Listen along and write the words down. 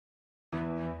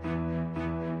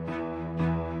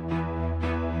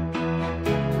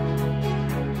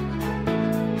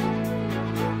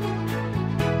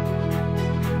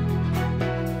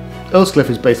Earlscliffe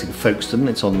is basically Folkestone.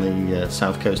 It's on the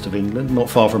south coast of England, not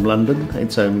far from London.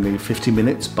 It's only 50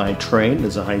 minutes by train.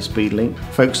 There's a high-speed link.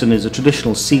 Folkestone is a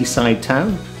traditional seaside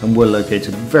town, and we're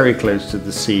located very close to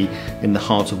the sea in the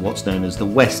heart of what's known as the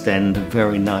West End, a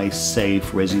very nice,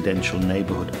 safe residential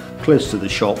neighbourhood, close to the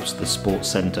shops, the sports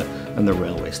centre and the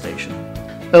railway station.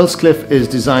 Earlscliffe is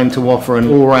designed to offer an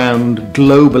all-round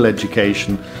global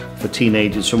education for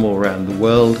teenagers from all around the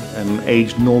world,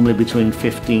 aged normally between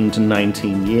 15 to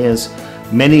 19 years.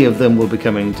 Many of them will be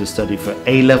coming to study for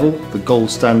A-level, the gold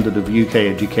standard of UK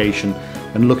education,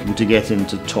 and looking to get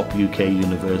into top UK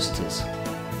universities.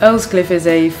 Earlscliffe is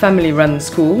a family-run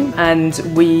school, and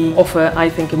we offer, I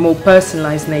think, a more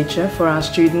personalised nature for our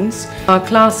students. Our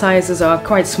class sizes are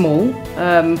quite small.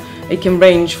 It can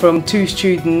range from 2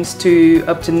 students to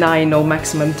up to 9 or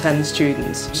maximum 10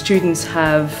 students. Students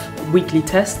have weekly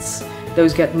tests.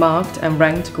 Those get marked and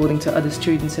ranked according to other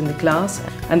students in the class,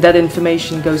 and that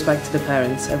information goes back to the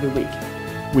parents every week.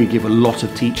 We give a lot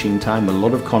of teaching time, a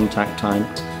lot of contact time,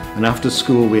 and after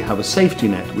school we have a safety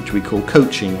net which we call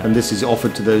coaching, and this is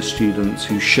offered to those students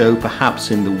who show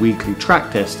perhaps in the weekly track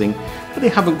testing that they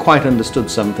haven't quite understood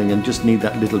something and just need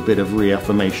that little bit of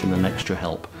reaffirmation and extra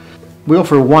help. We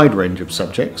offer a wide range of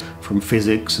subjects, from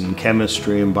physics and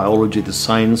chemistry and biology, the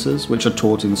sciences, which are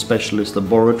taught in specialist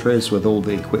laboratories with all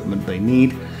the equipment they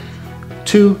need,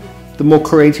 to the more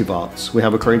creative arts. We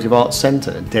have a creative arts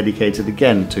centre dedicated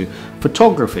again to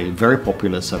photography, very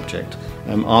popular subject,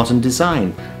 art and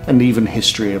design, and even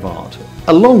history of art,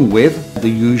 along with the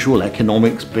usual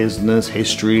economics, business,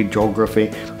 history,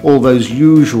 geography, all those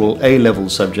usual A-level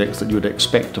subjects that you would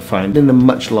expect to find in a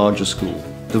much larger school.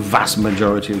 The vast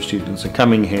majority of students are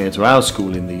coming here to our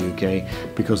school in the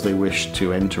UK because they wish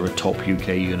to enter a top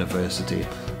UK university.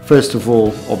 First of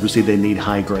all, obviously they need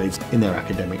high grades in their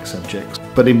academic subjects,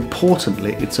 but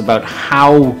importantly it's about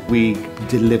how we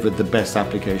deliver the best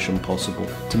application possible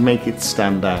to make it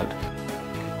stand out.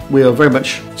 We are very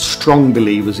much strong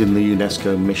believers in the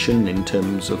UNESCO mission in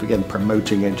terms of, again,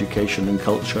 promoting education and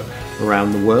culture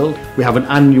around the world. We have an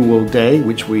annual day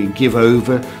which we give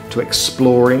over to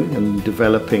exploring and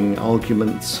developing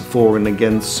arguments for and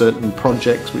against certain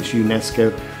projects which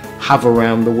UNESCO have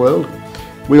around the world.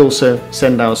 We also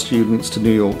send our students to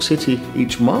New York City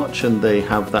each March, and they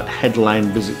have that headline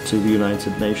visit to the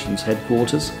United Nations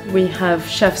headquarters. We have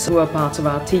chefs who are part of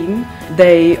our team.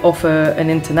 They offer an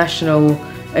international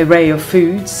array of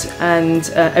foods, and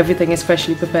everything is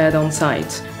freshly prepared on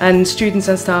site. And students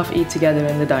and staff eat together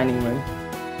in the dining room.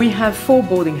 We have 4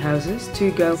 boarding houses,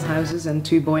 2 girls' houses and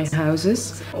 2 boys'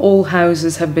 houses. All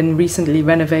houses have been recently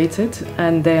renovated,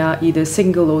 and they are either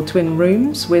single or twin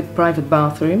rooms with private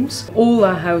bathrooms. All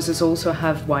our houses also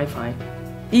have Wi-Fi.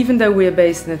 Even though we are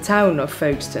based in the town of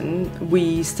Folkestone,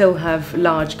 we still have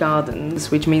large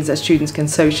gardens, which means that students can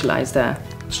socialise there.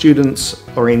 Students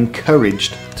are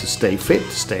encouraged to stay fit,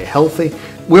 to stay healthy.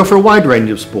 We offer a wide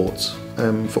range of sports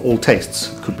for all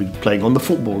tastes. It could be playing on the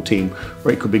football team,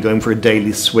 or it could be going for a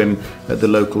daily swim at the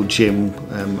local gym,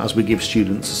 as we give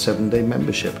students a 7-day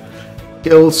membership.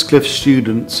 Earlscliffe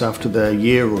students, after their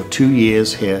year or 2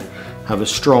 years here, have a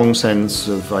strong sense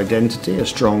of identity, a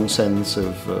strong sense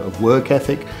of work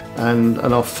ethic, and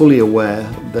are fully aware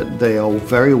that they are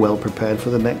very well prepared for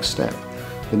the next step.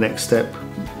 The next step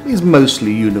is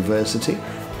mostly university,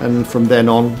 and from then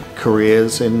on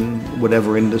careers in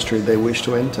whatever industry they wish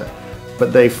to enter.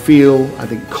 But they feel, I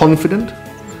think, confident.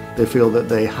 They feel that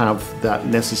they have that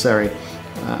necessary,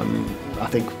 I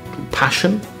think,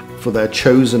 passion for their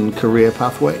chosen career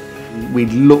pathway. We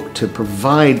look to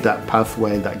provide that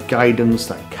pathway, that guidance,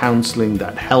 that counselling,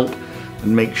 that help,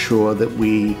 and make sure that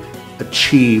we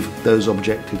achieve those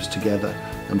objectives together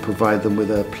and provide them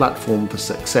with a platform for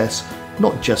success,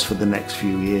 not just for the next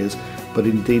few years, but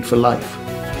indeed for life.